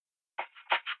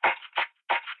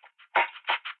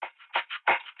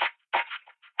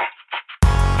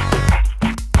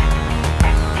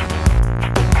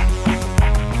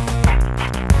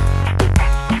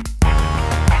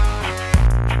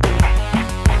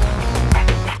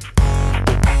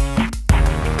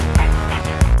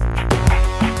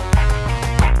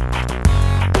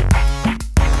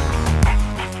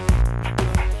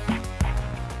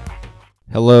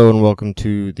Hello and welcome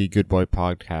to the Good Boy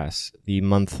Podcast, the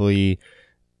monthly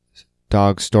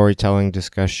dog storytelling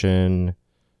discussion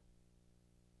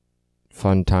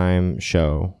fun time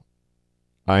show.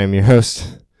 I am your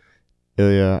host,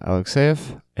 Ilya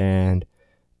Alexeyev, and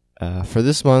for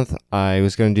this month I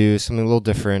was going to do something a little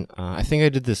different. I think I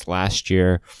did this last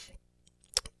year,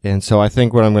 and so I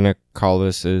think what I'm going to call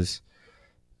this is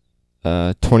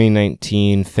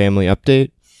 2019 Family Update.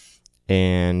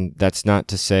 And that's not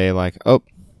to say like, oh,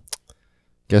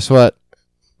 guess what?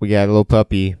 We got a little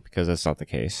puppy, because that's not the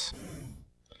case.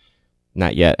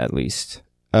 Not yet, at least.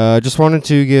 Just wanted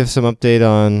to give some update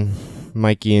on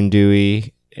Mikey and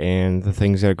Dewey and the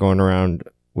things that are going around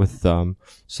with them.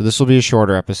 So this will be a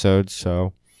shorter episode,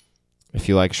 so if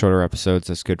you like shorter episodes,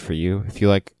 that's good for you. If you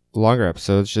like longer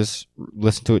episodes, just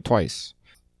listen to it twice.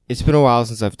 It's been a while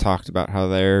since I've talked about how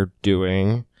they're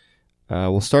doing.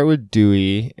 We'll start with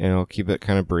Dewey, and I'll keep it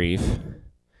kind of brief.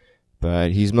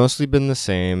 But he's mostly been the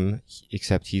same,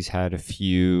 except he's had a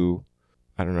few,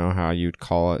 I don't know how you'd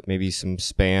call it, maybe some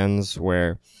spans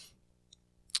where,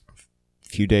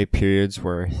 few day periods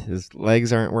where his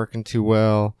legs aren't working too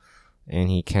well,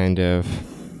 and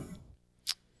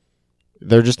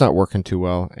they're just not working too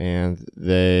well, and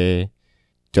they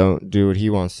don't do what he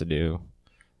wants to do.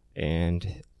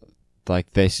 And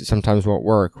like they sometimes won't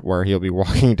work, where he'll be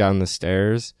walking down the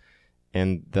stairs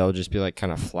and they'll just be like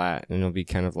kind of flat and he'll be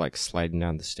kind of like sliding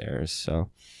down the stairs. So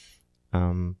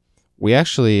we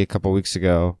actually a couple weeks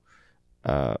ago,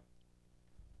 so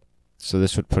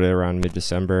this would put it around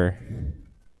mid-December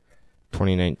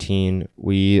 2019,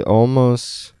 we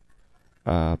almost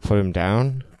put him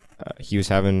down. He was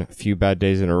having a few bad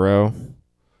days in a row,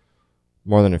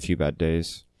 more than a few bad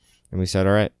days, and we said,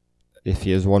 all right, if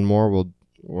he has one more,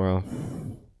 we're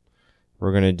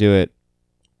going to do it.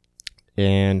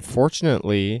 And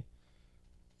fortunately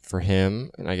for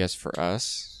him, and I guess for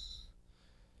us,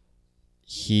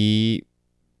 the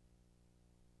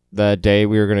day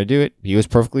we were going to do it, he was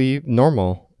perfectly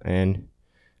normal. And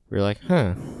we were like,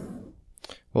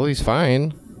 well, he's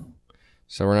fine,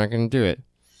 so we're not going to do it.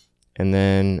 And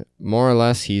then more or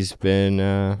less he's been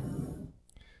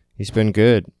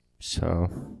good. So,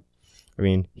 I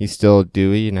mean, he's still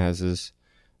Dewey and has his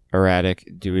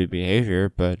erratic Dewey behavior,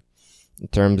 but in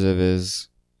terms of his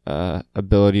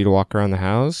ability to walk around the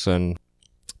house and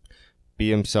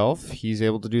be himself, he's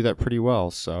able to do that pretty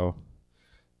well. So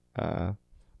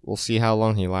we'll see how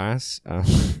long he lasts.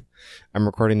 I'm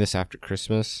recording this after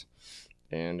Christmas,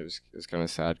 and it was kind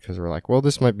of sad because we're like, well,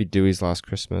 this might be Dewey's last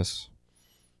Christmas.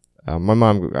 My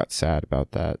mom got sad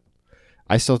about that.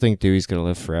 I still think Dewey's gonna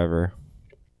live forever.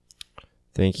 I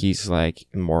think he's like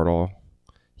immortal.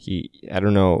 I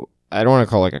don't know, I don't want to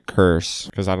call it like a curse,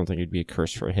 because I don't think it'd be a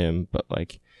curse for him, but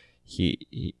like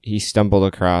he stumbled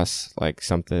across like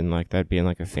something like that being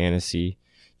like a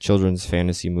children's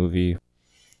fantasy movie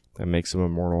that makes him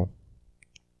immortal.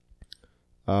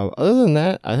 Other than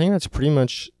that, I think that's pretty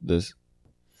much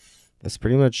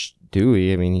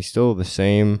Dewey. I mean, he's still the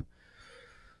same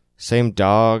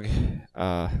dog.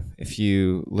 If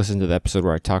you listen to the episode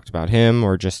where I talked about him,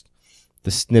 or just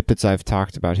the snippets I've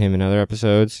talked about him in other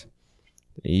episodes,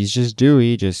 he's just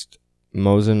Dewey, just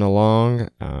moseying along.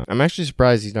 I'm actually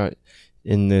surprised he's not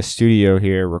in the studio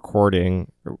here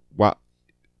recording,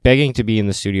 begging to be in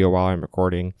the studio while I'm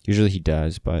recording. Usually he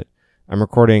does, but I'm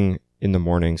recording in the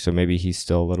morning, so maybe he's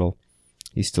still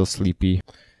sleepy.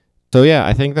 So yeah,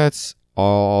 I think that's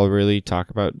all I'll really talk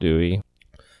about Dewey.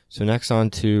 So next on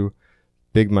to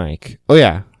Big Mike. Oh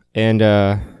yeah, and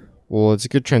well, it's a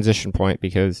good transition point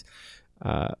because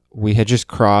we had just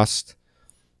crossed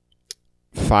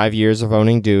 5 years of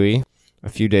owning Dewey a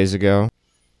few days ago,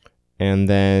 and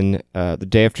then the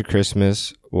day after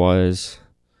Christmas was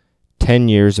 10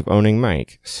 years of owning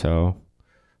Mike. So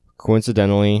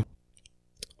coincidentally,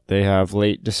 they have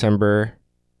late December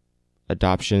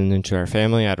adoption into our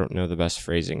family. I don't know the best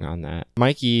phrasing on that.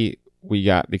 Mikey we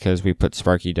got because we put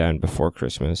Sparky down before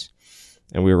Christmas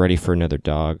and we were ready for another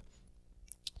dog,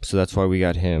 so that's why we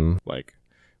got him like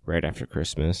right after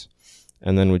Christmas.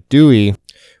 And then with Dewey,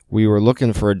 we were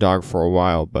looking for a dog for a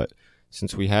while, but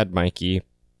since we had Mikey,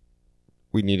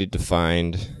 we needed to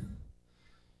find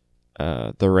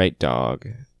the right dog.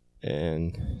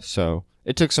 And so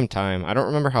it took some time. I don't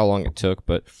remember how long it took,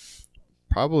 but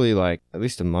probably like at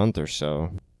least a month or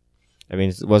so. I mean,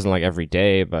 it wasn't like every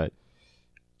day, but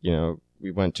you know,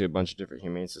 we went to a bunch of different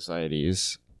humane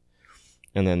societies.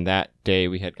 And then that day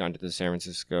we had gone to the San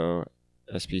Francisco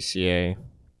SPCA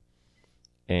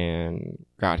and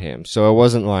got him. So it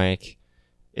wasn't like,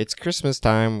 it's Christmas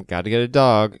time, got to get a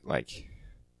dog. Like,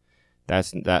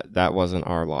 that wasn't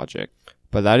our logic.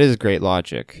 But that is great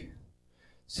logic.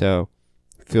 So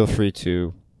feel free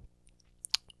to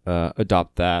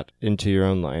adopt that into your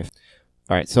own life.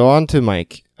 All right, so on to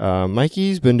Mike.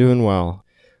 Mikey's been doing well.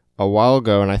 A while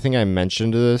ago, and I think I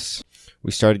mentioned this,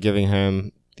 we started giving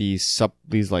him these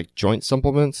like joint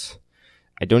supplements.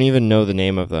 I don't even know the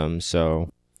name of them,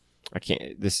 so I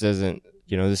can't. This isn't,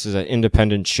 this is an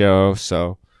independent show,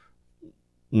 so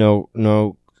no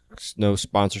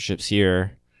sponsorships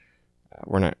here.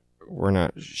 We're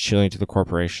not shilling to the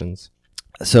corporations.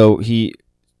 So he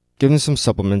gave him some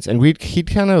supplements, and he'd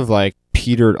kind of like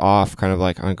petered off, kind of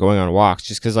like on going on walks,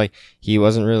 just because like he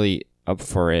wasn't really up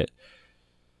for it.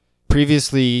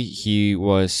 Previously, he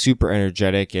was super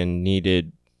energetic and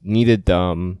needed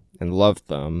them and loved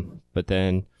them, but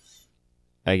then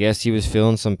I guess he was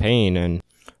feeling some pain, and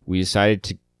we decided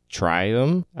to try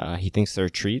them. He thinks they're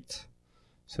a treat,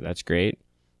 so that's great.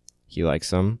 He likes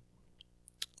them.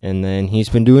 And then he's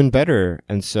been doing better,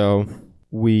 and so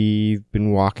we've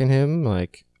been walking him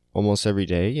like almost every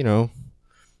day.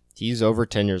 He's over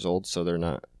 10 years old, so they're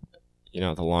not,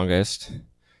 the longest.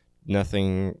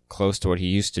 Nothing close to what he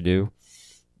used to do,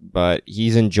 but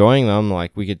he's enjoying them.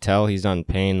 Like, we could tell he's not in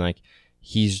pain. Like,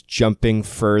 he's jumping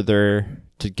further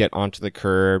to get onto the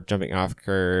curb, jumping off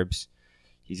curbs.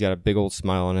 He's got a big old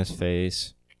smile on his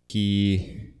face.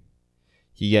 He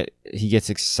gets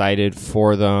excited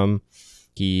for them.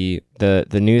 The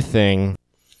new thing,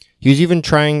 he was even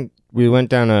trying. We went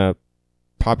down a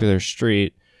popular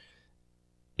street,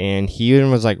 and he even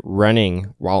was like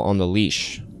running while on the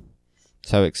leash.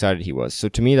 That's how excited he was. So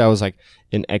to me, that was like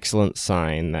an excellent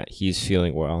sign that he's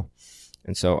feeling well.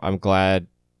 And so I'm glad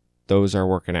those are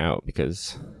working out,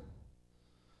 because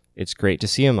it's great to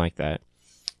see him like that.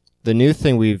 The new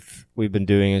thing we've been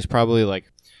doing is probably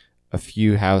like a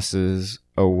few houses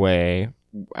away.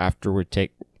 After we're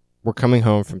coming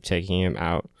home from taking him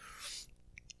out,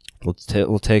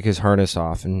 we'll take his harness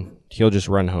off and he'll just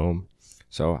run home.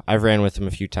 So I've ran with him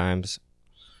a few times.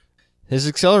 His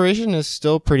acceleration is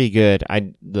still pretty good.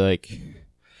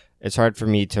 It's hard for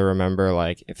me to remember,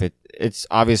 like, if it's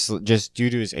obviously just due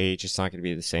to his age, it's not going to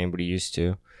be the same what he used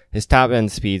to. His top end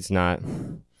speed's not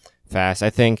fast. I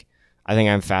think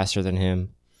I'm faster than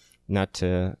him. Not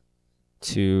to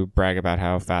brag about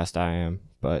how fast I am,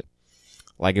 but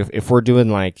like if we're doing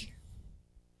like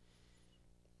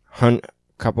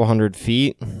couple 100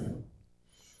 feet,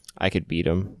 I could beat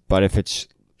him. But if it's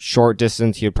short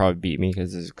distance, he would probably beat me,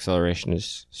 because his acceleration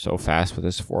is so fast with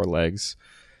his 4 legs.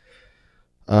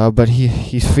 But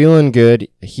he's feeling good.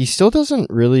 He still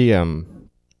doesn't really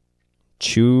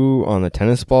chew on the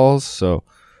tennis balls, so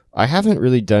I haven't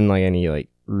really done like any like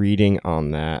reading on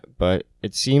that. But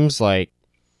it seems like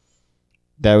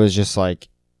that was just like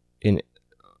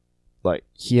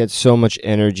he had so much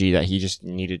energy that he just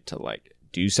needed to like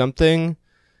do something,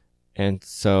 and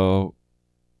so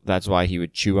that's why he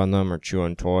would chew on them or chew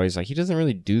on toys. Like, he doesn't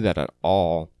really do that at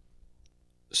all.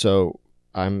 So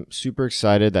I'm super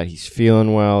excited that he's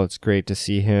feeling well. It's great to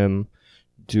see him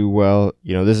do well.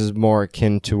 This is more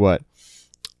akin to what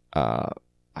I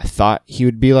thought he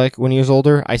would be like when he was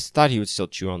older. I thought he would still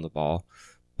chew on the ball,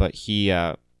 but he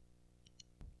had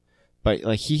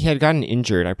gotten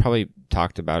injured. I probably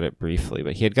talked about it briefly,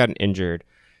 but he had gotten injured,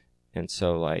 and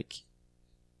so like,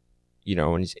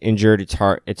 when he's injured, it's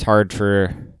hard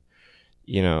for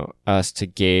us to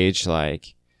gauge,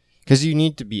 like, because you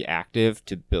need to be active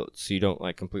to build, so you don't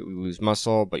like completely lose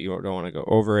muscle, but you don't want to go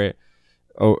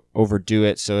overdo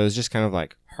it. So it was just kind of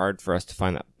like hard for us to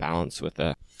find that balance with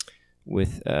an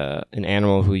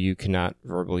animal who you cannot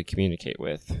verbally communicate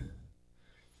with.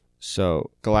 So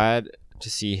glad to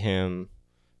see him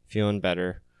feeling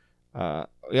better.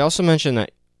 We also mentioned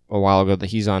that a while ago that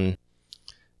he's on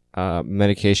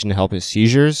medication to help his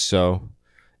seizures. So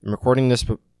I'm recording this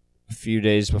a few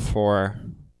days before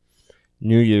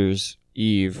New Year's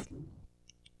Eve,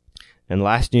 and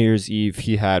last New Year's Eve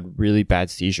he had really bad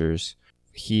seizures.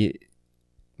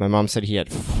 My mom said he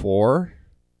had 4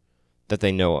 that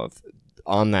they know of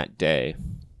on that day.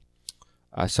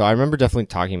 So I remember definitely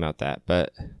talking about that,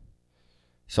 but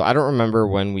so I don't remember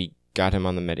when we got him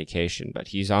on the medication, but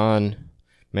he's on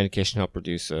medication to help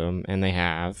reduce them, and they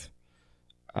have.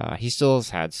 He still has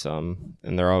had some,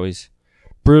 and they're always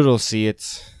brutal to see.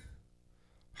 It's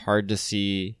hard to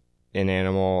see an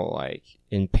animal like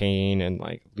in pain and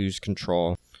like lose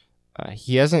control.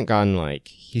 He hasn't gotten like,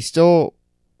 he's still,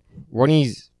 when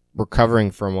he's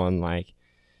recovering from one, like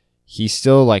he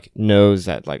still like knows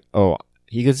that like, oh,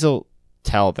 he can still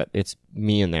tell that it's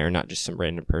me in there, not just some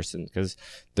random person, because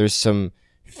there's some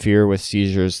fear with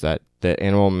seizures that the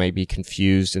animal may be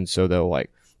confused, and so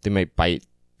they might bite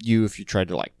you if you try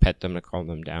to like pet them to calm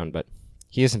them down. But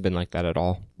he hasn't been like that at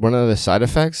all. One of the side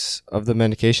effects of the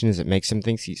medication is it makes him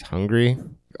think he's hungry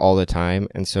all the time.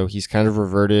 And so he's kind of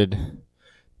reverted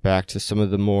back to some of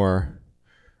the more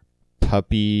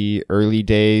puppy early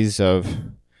days of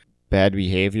bad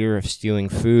behavior, of stealing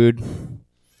food.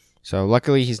 So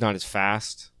luckily he's not as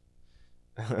fast.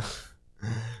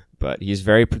 But he's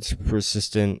very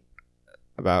persistent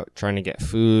about trying to get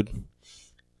food.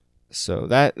 So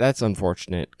that's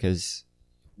unfortunate because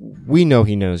we know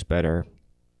he knows better.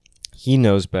 He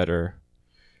knows better.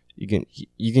 You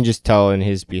can just tell in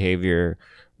his behavior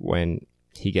when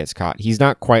he gets caught. He's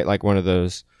not quite like one of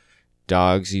those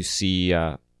dogs you see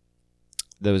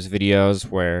those videos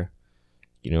where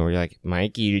where you're like,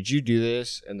 Mikey, did you do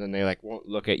this? And then they like won't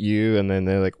look at you, and then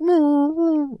they're like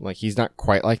he's not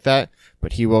quite like that,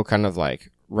 but he will kind of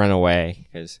like run away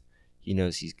because he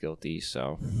knows he's guilty.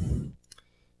 So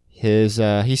he's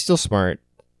still smart,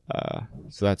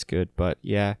 so that's good. But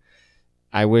yeah,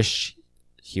 I wish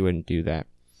he wouldn't do that.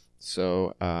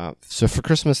 So for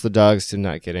Christmas, the dogs did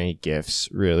not get any gifts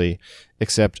really,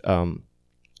 except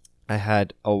I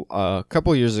had a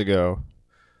couple years ago.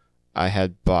 I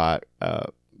had bought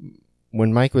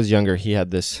when Mike was younger, he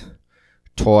had this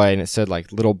toy and it said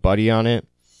like Little Buddy on it,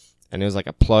 and it was like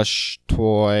a plush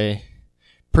toy,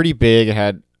 pretty big. It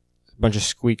had a bunch of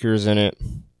squeakers in it,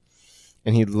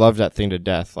 and he loved that thing to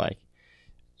death. Like,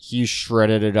 he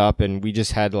shredded it up, and we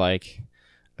just had like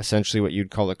essentially what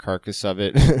you'd call the carcass of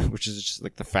it, which is just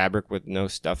like the fabric with no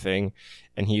stuffing,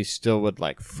 and he still would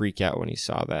like freak out when he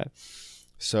saw that.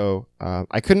 So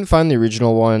I couldn't find the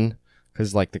original one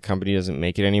because like the company doesn't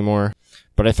make it anymore,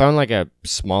 but I found like a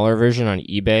smaller version on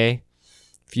eBay a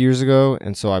few years ago,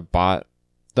 and so I bought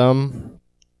them.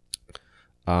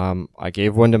 I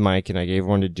gave one to Mike and I gave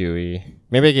one to Dewey.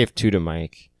 Maybe I gave 2 to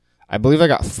Mike. I believe I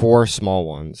got 4 small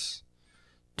ones.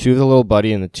 2 of the Little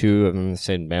Buddy and the 2 of them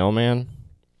said Mailman.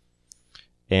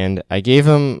 And I gave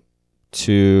them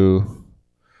to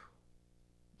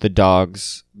the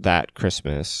dogs that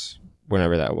Christmas,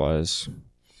 whenever that was.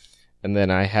 And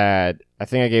then I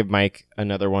think I gave Mike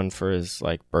another one for his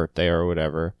like birthday or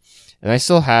whatever. And I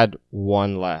still had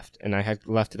one left, and I had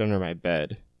left it under my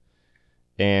bed.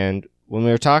 And when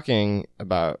we were talking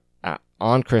about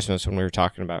on Christmas, when we were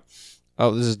talking about,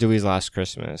 oh, this is Dewey's last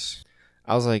Christmas,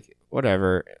 I was like,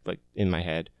 whatever, like in my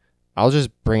head, I'll just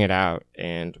bring it out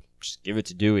and just give it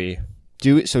to Dewey.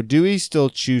 So Dewey still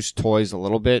chews toys a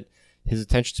little bit. His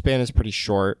attention span is pretty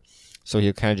short, so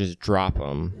he'll kind of just drop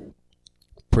them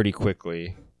pretty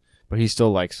quickly, but he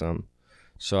still likes them.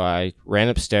 So I ran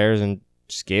upstairs and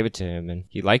just gave it to him, and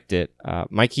he liked it.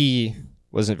 Mikey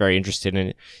wasn't very interested in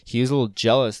it. He was a little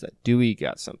jealous that Dewey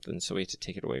got something, so we had to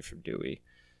take it away from Dewey.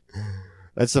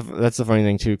 That's the funny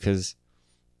thing too, because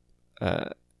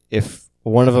if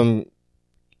one of them,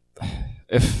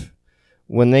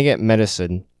 when they get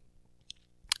medicine,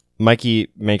 Mikey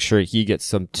makes sure he gets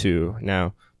some too.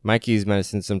 Now, Mikey's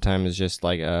medicine sometimes is just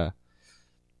like a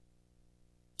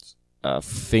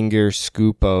finger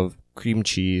scoop of cream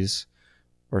cheese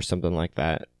or something like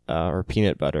that, or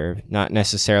peanut butter. Not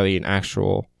necessarily an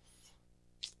actual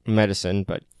medicine,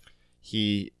 but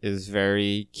he is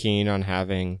very keen on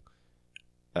having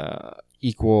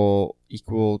equal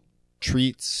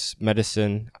treats,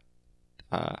 medicine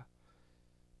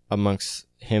amongst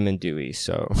him and Dewey.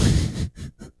 So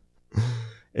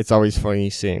it's always funny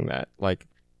seeing that. Like,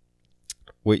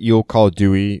 what you'll call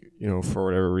Dewey, for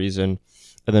whatever reason,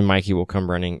 and then Mikey will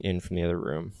come running in from the other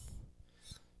room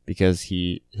because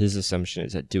his assumption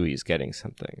is that Dewey is getting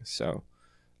something. So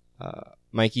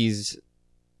Mikey's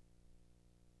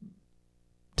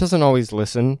doesn't always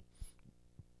listen.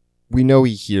 We know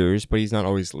he hears, but he's not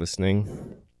always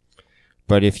listening.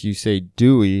 But if you say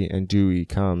Dewey and Dewey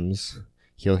comes,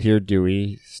 he'll hear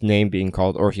Dewey's name being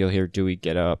called, or he'll hear Dewey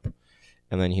get up,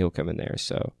 and then he'll come in there.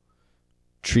 So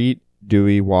treat,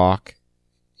 Dewey, walk.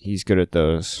 He's good at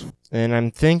those. And I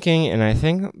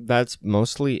think that's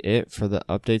mostly it for the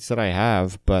updates that I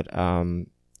have. But the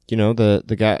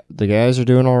guys are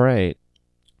doing all right.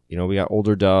 We got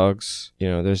older dogs.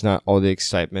 There's not all the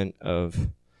excitement of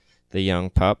the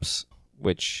young pups,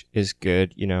 which is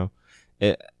good.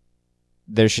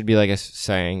 There should be like a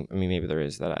saying. I mean, maybe there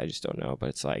is that I just don't know. But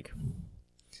it's like,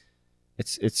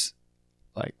 it's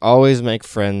like, always make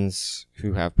friends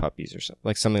who have puppies or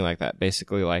something like that.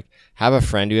 Basically, like, have a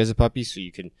friend who has a puppy so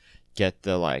you can get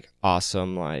the like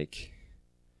awesome like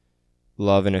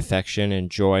love and affection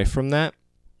and joy from that,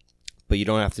 but you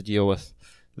don't have to deal with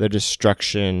the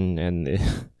destruction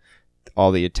and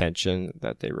all the attention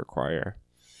that they require.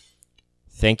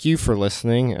 Thank you for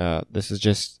listening. This is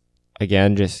just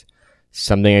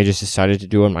something I just decided to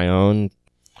do on my own.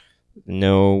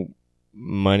 No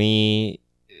money.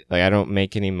 Like, I don't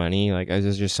make any money. Like, this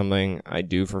is just something I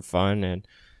do for fun, and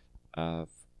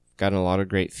gotten a lot of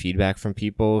great feedback from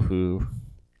people who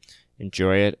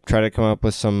enjoy it. Try to come up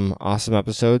with some awesome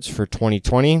episodes for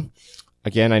 2020.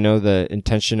 Again, I know the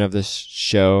intention of this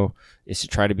show is to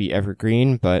try to be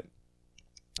evergreen, but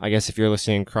I guess if you're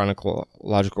listening in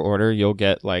chronological order, you'll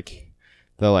get like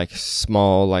the like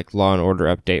small like Law and Order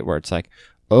update where it's like,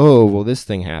 oh, well, this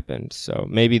thing happened. So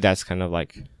maybe that's kind of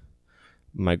like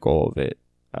my goal of it.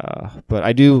 But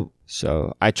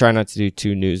I try not to do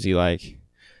too newsy, like,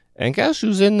 and guess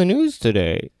who's in the news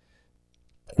today?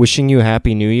 Wishing you a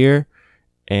happy new year.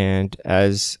 And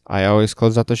as I always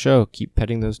close out the show, keep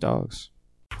petting those dogs.